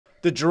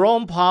Did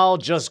Jerome Powell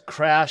just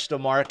crash the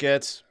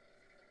markets?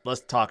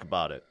 Let's talk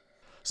about it.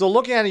 So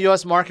looking at the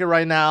U.S. market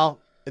right now,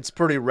 it's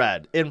pretty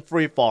red, in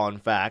free fall, in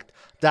fact.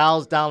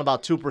 Dow's down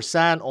about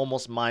 2%,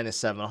 almost minus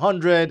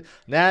 700.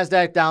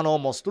 NASDAQ down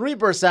almost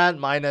 3%,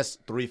 minus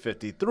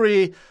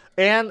 353.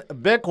 And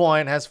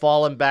Bitcoin has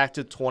fallen back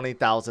to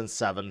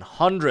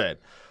 20,700.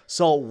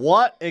 So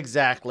what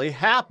exactly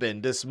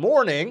happened this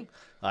morning?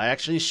 I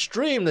actually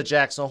streamed the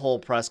Jackson Hole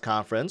press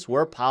conference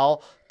where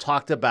Powell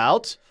talked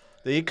about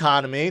the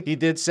economy. He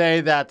did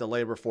say that the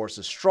labor force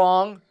is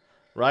strong,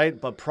 right?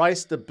 But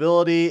price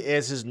stability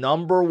is his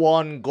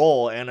 #1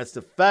 goal, and it's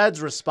the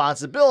Fed's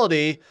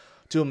responsibility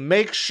to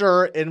make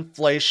sure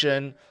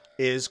inflation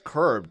is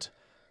curbed.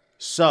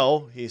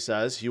 So, he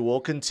says, he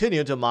will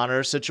continue to monitor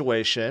the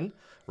situation,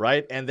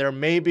 right? And there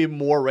may be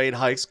more rate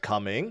hikes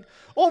coming.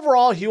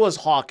 Overall, he was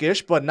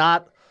hawkish, but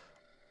not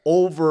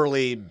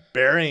overly,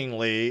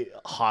 bearingly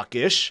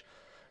hawkish.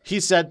 He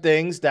said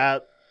things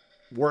that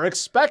were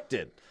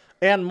expected.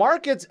 And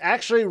markets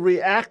actually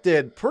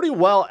reacted pretty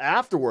well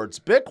afterwards.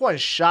 Bitcoin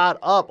shot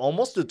up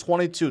almost to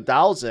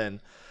 22,000.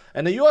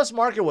 And the U.S.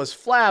 market was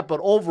flat, but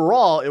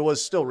overall, it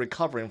was still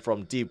recovering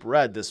from deep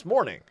red this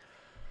morning.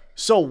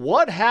 So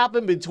what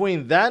happened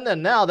between then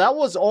and now? That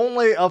was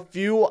only a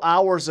few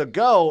hours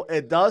ago.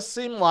 It does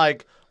seem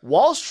like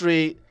Wall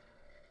Street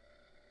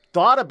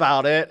thought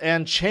about it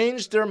and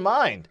changed their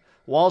mind.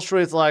 Wall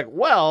Street's like,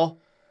 well,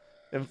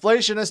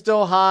 inflation is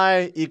still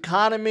high.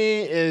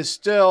 Economy is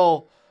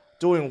still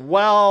doing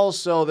well,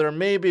 so there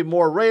may be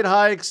more rate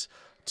hikes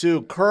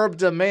to curb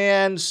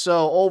demand.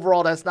 So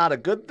overall, that's not a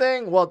good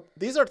thing. Well,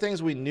 these are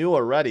things we knew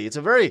already. It's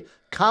a very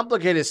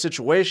complicated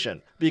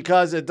situation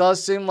because it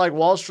does seem like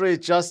Wall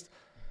Street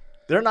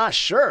they're not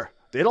sure.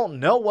 They don't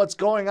know what's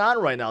going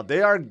on right now.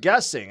 They are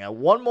guessing. At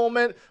one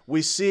moment,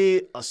 we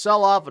see a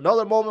sell-off.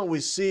 Another moment, we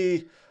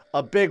see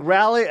a big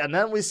rally, and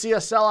then we see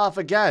a sell-off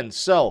again.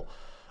 So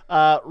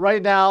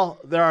right now,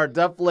 there are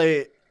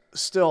definitely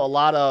still a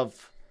lot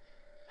of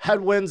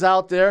headwinds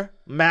out there,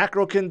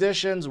 macro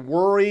conditions,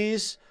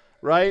 worries,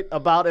 right,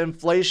 about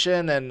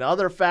inflation and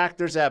other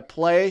factors at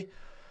play.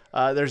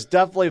 There's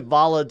definitely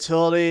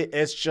volatility.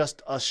 It's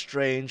just a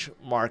strange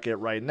market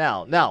right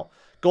now. Now,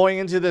 going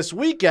into this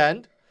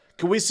weekend,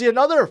 can we see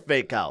another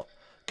fake out?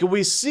 Can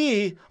we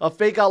see a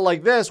fake out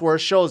like this where it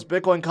shows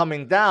Bitcoin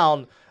coming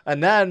down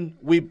and then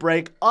we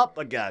break up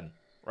again,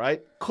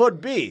 right? Could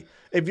be.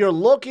 If you're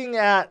looking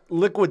at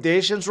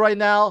liquidations right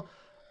now,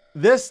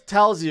 this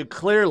tells you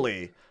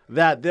clearly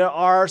that there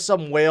are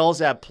some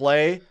whales at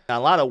play, a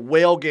lot of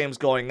whale games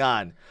going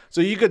on. So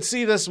you could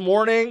see this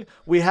morning,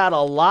 we had a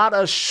lot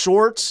of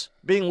shorts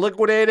being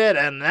liquidated,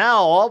 and now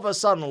all of a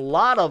sudden, a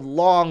lot of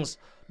longs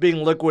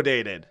being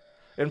liquidated.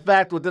 In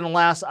fact, within the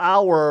last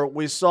hour,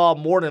 we saw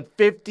more than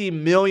 $50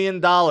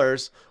 million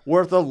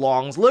worth of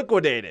longs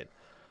liquidated.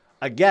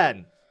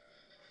 Again,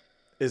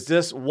 is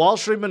this Wall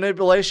Street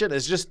manipulation?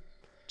 Is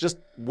just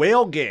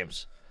whale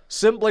games,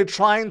 simply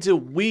trying to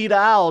weed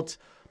out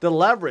the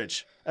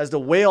leverage as the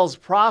whales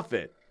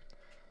profit.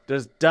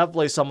 There's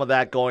definitely some of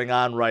that going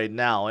on right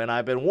now. And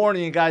I've been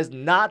warning you guys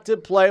not to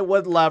play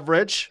with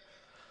leverage.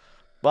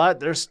 But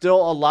there's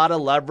still a lot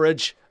of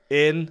leverage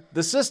in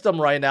the system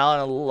right now.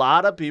 And a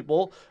lot of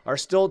people are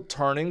still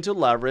turning to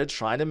leverage,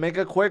 trying to make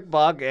a quick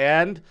buck.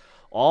 And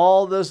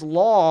all the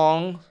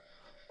long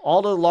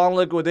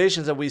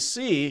liquidations that we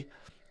see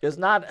is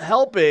not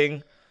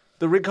helping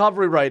the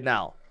recovery right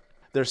now.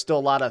 There's still a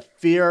lot of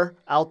fear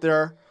out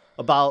there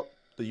about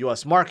the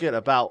U.S. market,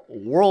 about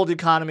world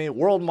economy,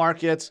 world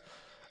markets,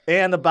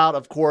 and about,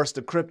 of course,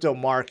 the crypto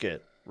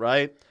market,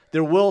 right?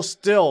 There will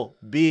still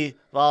be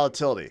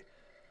volatility.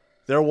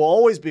 There will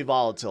always be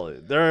volatility.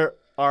 There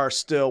are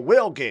still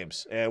whale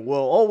games, and we'll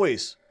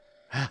always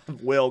have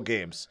whale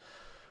games.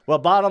 Well,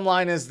 bottom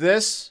line is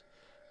this.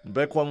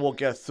 Bitcoin will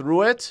get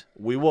through it.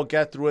 We will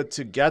get through it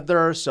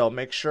together, so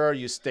make sure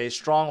you stay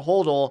strong,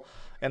 hodl.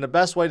 And the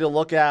best way to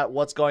look at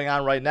what's going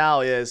on right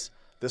now is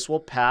this will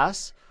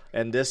pass,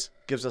 and this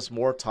gives us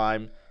more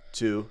time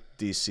to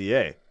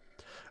DCA.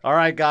 All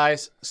right,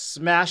 guys,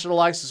 smash the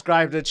like,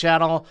 subscribe to the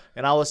channel,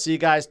 and I will see you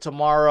guys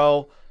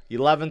tomorrow,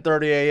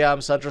 11:30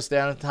 a.m. Central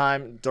Standard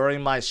Time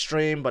during my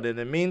stream. But in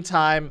the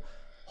meantime,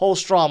 hold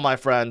strong, my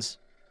friends,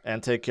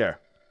 and take care.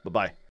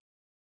 Bye-bye.